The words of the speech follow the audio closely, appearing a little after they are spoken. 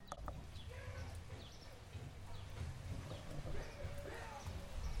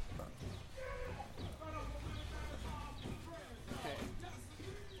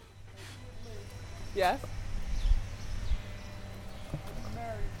Yes? You're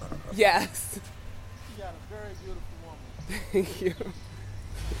married. Yes. You got a very beautiful woman. Thank you.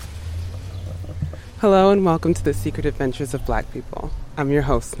 Hello and welcome to the Secret Adventures of Black People. I'm your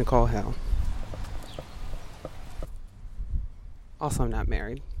host, Nicole Hill. Also, I'm not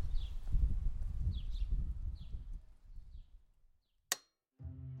married.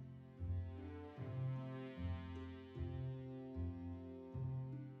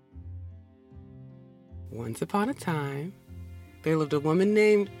 Once upon a time, there lived a woman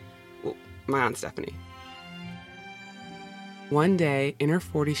named, my Aunt Stephanie. One day, in her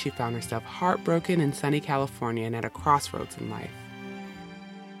 40s, she found herself heartbroken in sunny California and at a crossroads in life.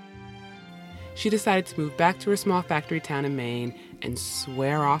 She decided to move back to her small factory town in Maine and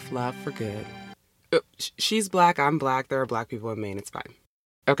swear off love for good. She's black, I'm black, there are black people in Maine, it's fine.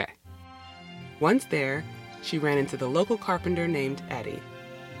 Okay. Once there, she ran into the local carpenter named Eddie.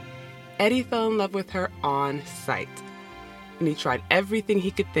 Eddie fell in love with her on sight, and he tried everything he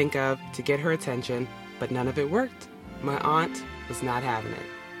could think of to get her attention, but none of it worked. My aunt was not having it.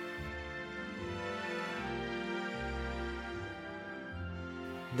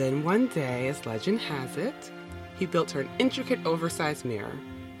 Then one day, as legend has it, he built her an intricate, oversized mirror,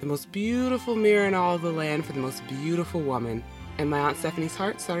 the most beautiful mirror in all of the land for the most beautiful woman, and my Aunt Stephanie's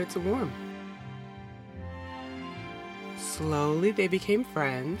heart started to warm. Slowly, they became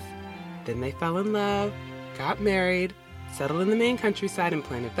friends. Then they fell in love, got married, settled in the Maine countryside and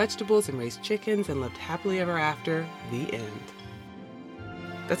planted vegetables and raised chickens and lived happily ever after. The end.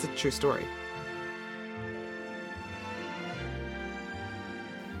 That's a true story.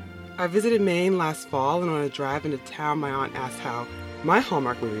 I visited Maine last fall, and on a drive into town, my aunt asked how my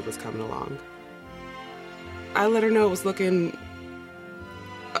Hallmark movie was coming along. I let her know it was looking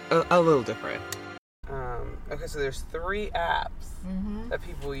a little different. Okay, so there's 3 apps that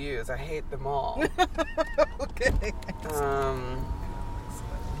people use. I hate them all. Okay.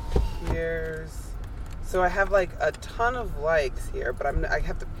 So I have like a ton of likes here, but I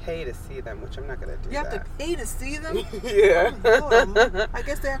have to pay to see them, which I'm not gonna do. You have to pay to see them? Yeah. Oh, I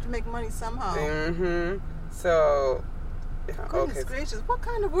guess they have to make money somehow. So, Goodness gracious, what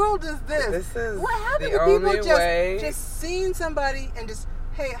kind of world is this? This is what happened the to people only way. just seeing somebody and just,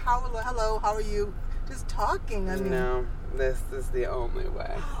 hey, hello, how are you? Just talking. I mean, no, this is the only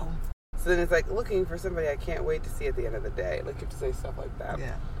way. Wow. So then it's like looking for somebody I can't wait to see at the end of the day. Like you have to say stuff like that.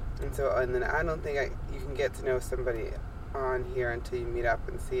 Yeah. And then I don't think you can get to know somebody on here until you meet up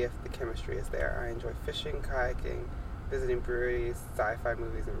and see if the chemistry is there. I enjoy fishing, kayaking, visiting breweries, sci-fi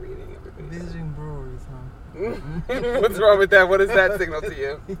movies, and reading. Everybody Visiting breweries, huh? What's wrong with that? What does that signal to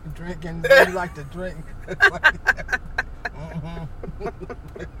you? Drinking. You like to drink.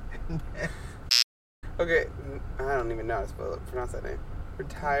 Okay, I don't even know how to pronounce that name.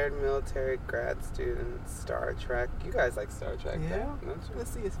 Retired military grad student, Star Trek. You guys like Star Trek, yeah? Don't you?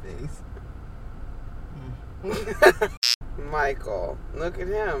 Let's see his face. Michael, look at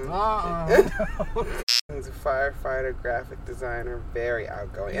him. He's a firefighter, graphic designer, very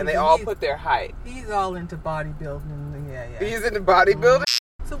outgoing. And they all put their height. He's all into bodybuilding. Yeah. He's into bodybuilding?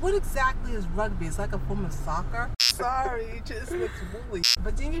 So what exactly is rugby? It's like a form of soccer? Sorry, it just looks woolly.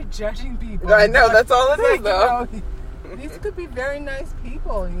 But then you're judging people. I know, that's all it is, though. These could be very nice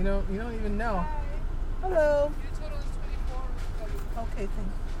people. You don't even know. Hi. Hello. Your total is 24. Okay, thank you.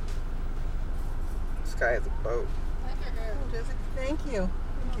 This guy has a boat. Thank you.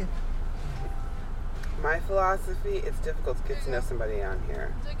 Thank you. My philosophy, it's difficult to get to know somebody on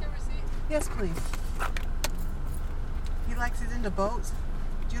here. Take your receipt. Yes, please. He's into boats.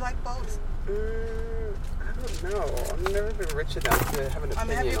 Do you like boats? I don't know. I've never been rich enough to have an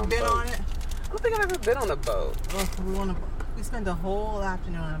opinion have you on been boats. on it? I don't think I've ever been on a boat. Oh, we spent the whole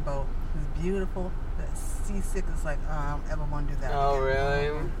afternoon on a boat. It was beautiful. But seasick is like, I don't ever want to do that Oh, again.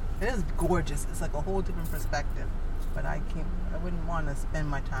 really? It is gorgeous. It's like a whole different perspective. But I wouldn't want to spend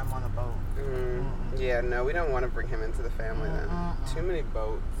my time on a boat. Yeah, no, we don't want to bring him into the family then. Too many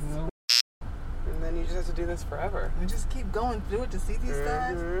boats. Nope. And then you just have to do this forever. We just keep going through it to see these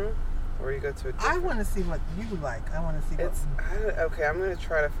guys. Or you go to a different... I want to see what you like. I want to see what... Okay, I'm going to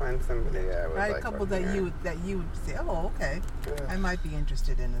try to find somebody I would like. A couple that you would say, oh, okay. Ugh. I might be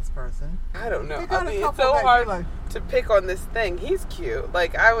interested in this person. I don't know. Pick I out a mean, it's couple so that you hard like. to pick on this thing. He's cute.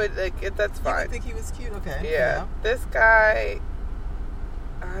 Like, I would, that's You fine. would think he was cute? Okay. Yeah. This guy,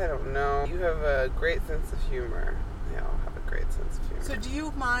 I don't know. You have a great sense of humor. They all have a great sense of humor. So do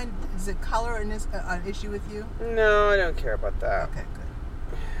you mind, is it color an issue with you? No, I don't care about that. Okay, good.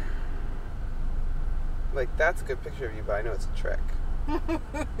 Like, that's a good picture of you, but I know it's a trick. So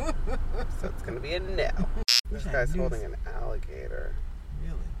it's going to be a no. This guy's holding an alligator.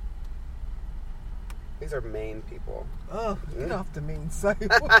 Really? These are Maine people. Oh, get off the Maine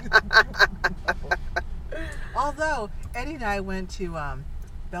side. Although Eddie and I went to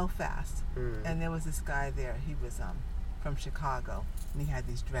Belfast, and there was this guy there. He was from Chicago, and he had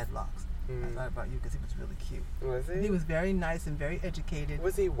these dreadlocks. I thought about you because he was really cute. Was he? He was very nice and very educated.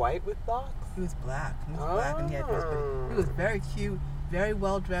 Was he white with locks? He was black. He was black, and he had this, but he was very cute, very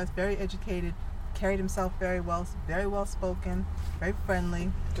well dressed, very educated. Carried himself very well spoken, very friendly.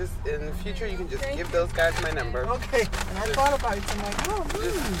 Just in the future, you can just give those guys my number. Okay, and I thought about it. So I'm like, oh,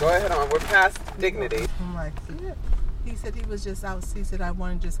 Just go ahead on. We're past dignity. I'm like, yeah. He said he was just out. He said I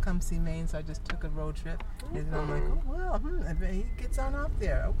want to just come see Maine, so I just took a road trip. And I'm like, oh well, I bet he gets on out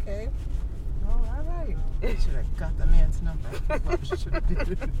there. Okay. Oh, all right. I should have got the man's number. What I should have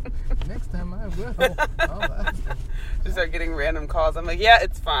did. Next time I will. Just start getting random calls. I'm like, yeah,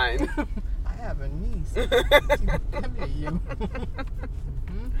 it's fine. I have a niece. Come here, you.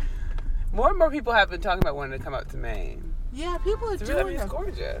 More and more people have been talking about wanting to come out to Maine. Yeah, people are doing it. It's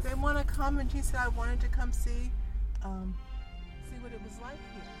gorgeous. They want to come, and he said I wanted to come see what it was like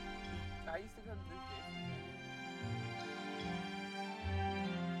here. I used to come to this place.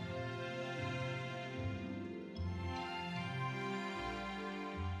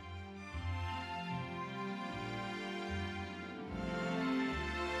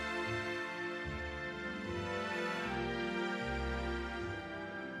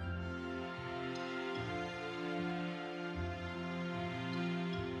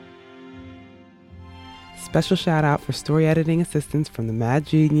 Special shout out for story editing assistance from the Mad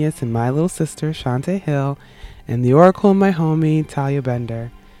Genius and my little sister, Shantae Hill, and the Oracle and my homie, Talia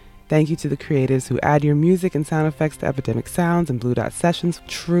Bender. Thank you to the creatives who add your music and sound effects to Epidemic Sounds and Blue Dot Sessions.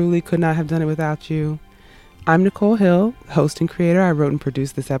 Truly could not have done it without you. I'm Nicole Hill, host and creator. I wrote and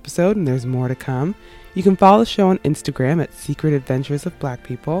produced this episode, and there's more to come. You can follow the show on Instagram at Secret Adventures of Black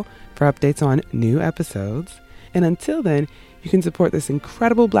People for updates on new episodes. And until then, you can support this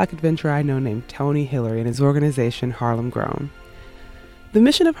incredible Black adventurer I know named Tony Hillary and his organization, Harlem Grown. The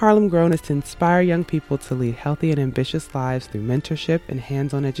mission of Harlem Grown is to inspire young people to lead healthy and ambitious lives through mentorship and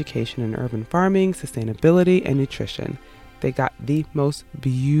hands-on education in urban farming, sustainability, and nutrition. They got the most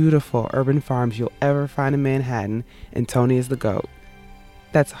beautiful urban farms you'll ever find in Manhattan, and Tony is the GOAT.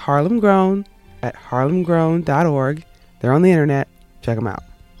 That's Harlem Grown at harlemgrown.org. They're on the internet. Check them out.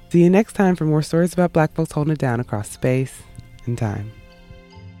 See you next time for more stories about Black folks holding it down across space and time.